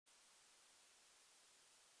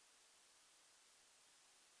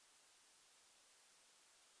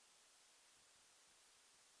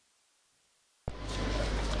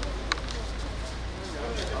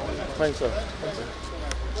Fine, sir.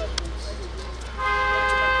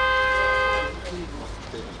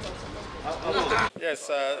 Yes,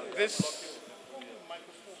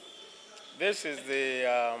 this is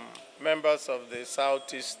the members of the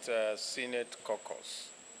Southeast Senate Caucus,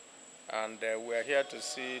 and we are here to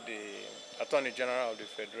see the Attorney General of the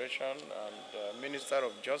Federation and Minister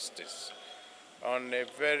of Justice on a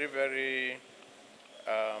very, very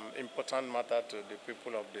important matter to the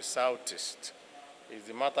people of the Southeast. It's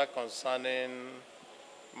the matter concerning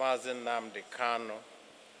Nnamdi Kanu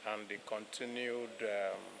and the continued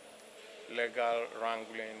legal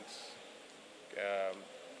wranglings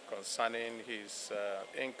concerning his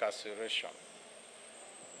incarceration.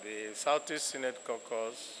 The Southeast Senate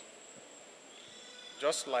Caucus,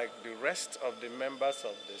 just like the rest of the members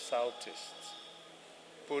of the Southeast,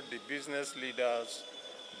 put the business leaders,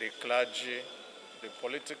 the clergy, the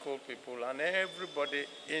political people, and everybody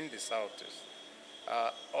in the Southeast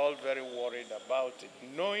are all very worried about it,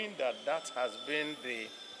 knowing that that has been the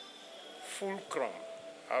fulcrum,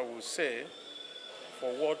 I would say,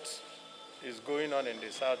 for what is going on in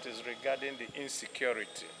the Southeast regarding the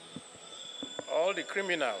insecurity. All the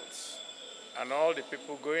criminals and all the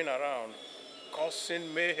people going around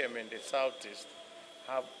causing mayhem in the Southeast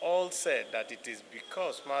have all said that it is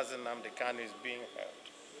because Nnamdi Kanu is being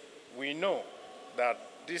held. We know that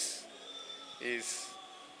this is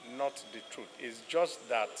not the truth. It's just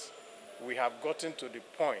that we have gotten to the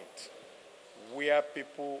point where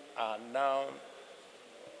people are now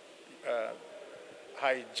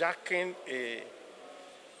hijacking a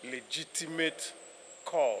legitimate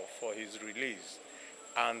call for his release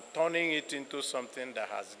and turning it into something that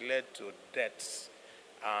has led to deaths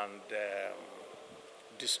and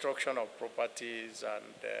destruction of properties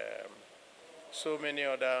and so many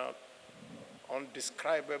other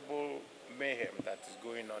undescribable mayhem that is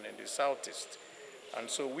going on in the Southeast. And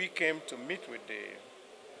so we came to meet with the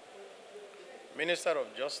Minister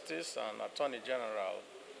of Justice and Attorney General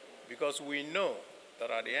because we know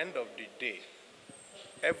that at the end of the day,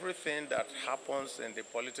 everything that happens in the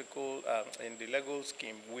political, in the legal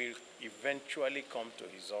scheme will eventually come to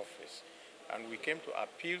his office. And we came to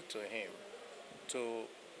appeal to him to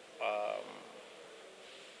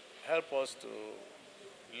help us to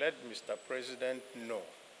let Mr. President know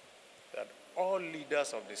that all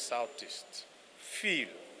leaders of the Southeast feel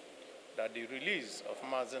that the release of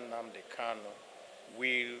Nnamdi Kanu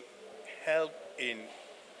will help in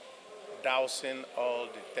dousing all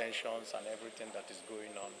the tensions and everything that is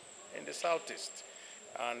going on in the Southeast.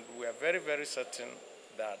 And we are very, very certain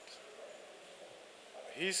that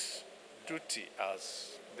his duty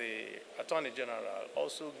as the Attorney General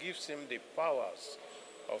also gives him the powers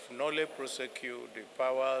of nolle prosequi, the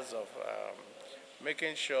powers of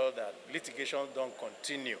making sure that litigations don't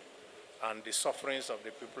continue and the sufferings of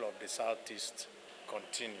the people of the Southeast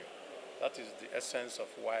continue. That is the essence of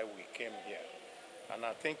why we came here. And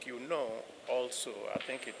I think you know also, I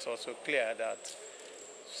think it's also clear that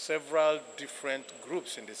several different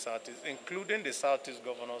groups in the Southeast, including the Southeast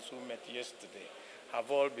governors who met yesterday,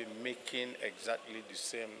 have all been making exactly the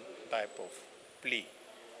same type of plea.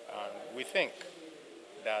 And we think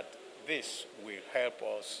that this will help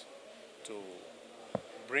us to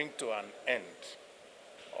bring to an end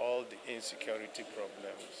all the insecurity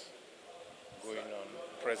problems going on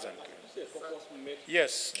presently.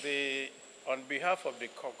 Yes, on behalf of the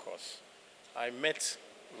caucus, I met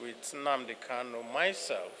with Nnamdi Kanu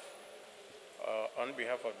myself on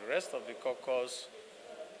behalf of the rest of the caucus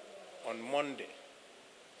on Monday.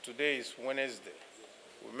 Today is Wednesday.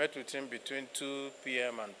 We met with him between 2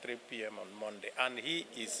 p.m. and 3 p.m. on Monday, and he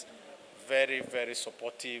is very, very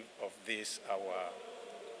supportive of this, our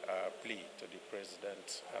plea to the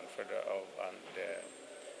President and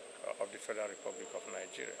of the Federal Republic of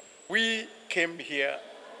Nigeria. We came here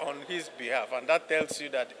on his behalf, and that tells you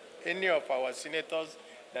that any of our senators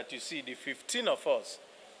that you see, the 15 of us,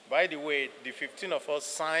 by the way, the 15 of us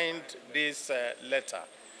signed this letter.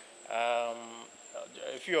 A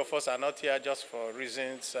few of us are not here just for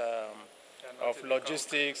reasons of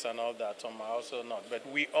logistics and all that, some are also not, but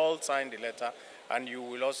we all signed the letter, and you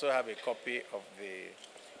will also have a copy of the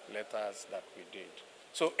letters that we did.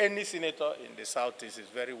 So any senator in the Southeast is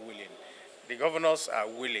very willing. The governors are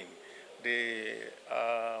willing. The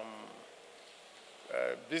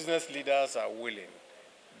business leaders are willing.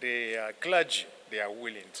 The clergy, they are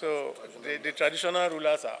willing. So the traditional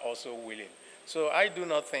rulers are also willing. So I do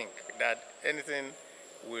not think that anything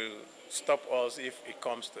will stop us if it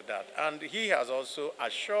comes to that. And he has also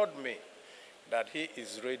assured me that he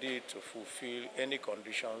is ready to fulfill any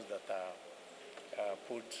conditions that are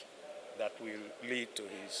put that will lead to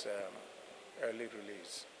his early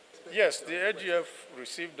release. Yes, the AGF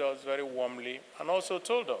received us very warmly and also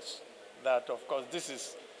told us that, of course, this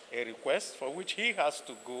is a request for which he has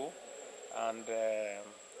to go and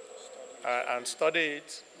study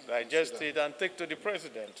it, digest it, and take to the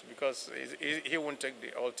president, because he won't take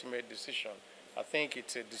the ultimate decision. I think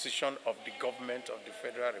it's a decision of the government of the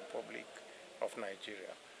Federal Republic of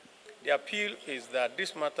Nigeria. The appeal is that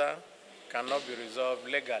this matter cannot be resolved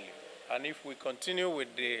legally, and if we continue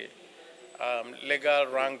with the legal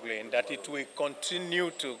wrangling, that it will continue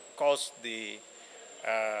to cause the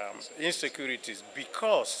insecurities,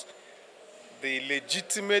 because the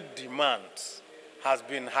legitimate demand has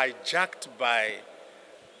been hijacked by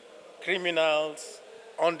criminals,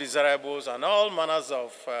 undesirables, and all manners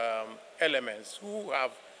of elements who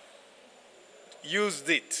have used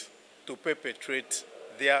it to perpetrate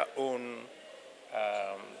their own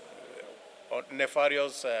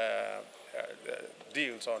nefarious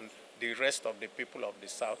deals on the rest of the people of the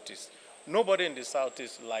Southeast. Nobody in the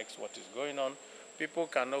Southeast likes what is going on. People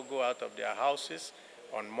cannot go out of their houses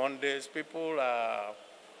on Mondays. People are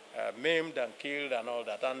maimed and killed and all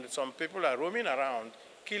that. And some people are roaming around,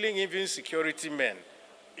 killing even security men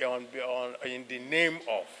in the name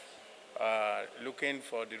of looking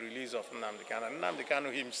for the release of Nnamdi Kanu. And Nnamdi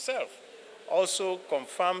Kanu himself also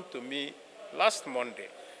confirmed to me last Monday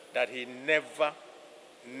that he never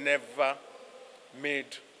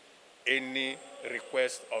made any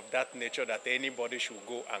request of that nature, that anybody should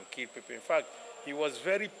go and kill people. In fact, he was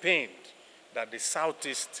very pained that the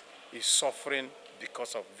Southeast is suffering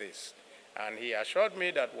because of this. And he assured me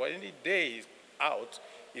that when the day is out,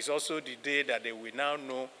 is also the day that they will now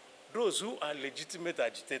know those who are legitimate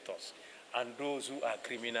agitators and those who are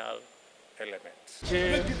criminal elements.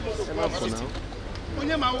 Okay.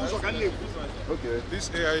 This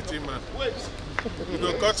AIT man. You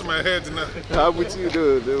don't cut my head now. How would you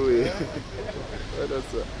do the way?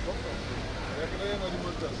 That's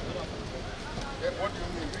What do you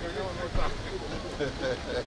mean?